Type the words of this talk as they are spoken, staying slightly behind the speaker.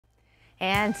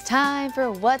And it's time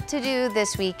for what to do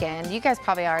this weekend. You guys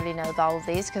probably already know all of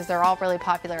these because they're all really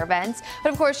popular events.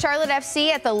 But of course, Charlotte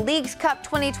FC at the Leagues Cup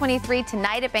 2023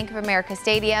 tonight at Bank of America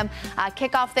Stadium.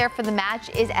 Kickoff there for the match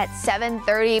is at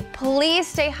 7:30. Please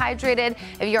stay hydrated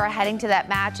if you are heading to that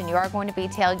match and you are going to be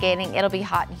tailgating. It'll be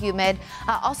hot and humid.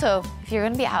 Also, if you're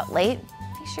going to be out late,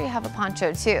 make sure you have a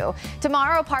poncho too.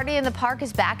 Tomorrow, Party in the Park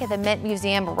is back at the Mint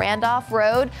Museum, Randolph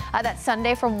Road. That's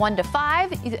Sunday from 1 to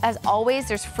 5. As always,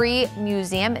 there's free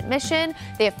museum admission.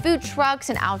 They have food trucks,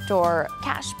 an outdoor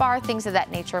cash bar, things of that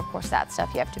nature. Of course, that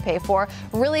stuff you have to pay for.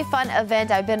 Really fun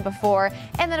event. I've been before.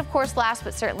 And then, of course, last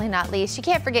but certainly not least, you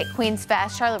can't forget Queen's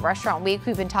Fest, Charlotte Restaurant Week.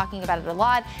 We've been talking about it a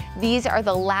lot. These are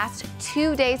the last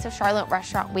 2 days of Charlotte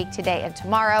Restaurant Week, today and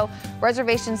tomorrow.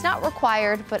 Reservations not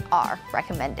required, but are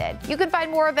recommended. You can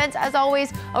find more events, as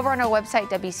always, over on our website,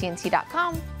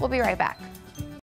 WCNC.com. We'll be right back.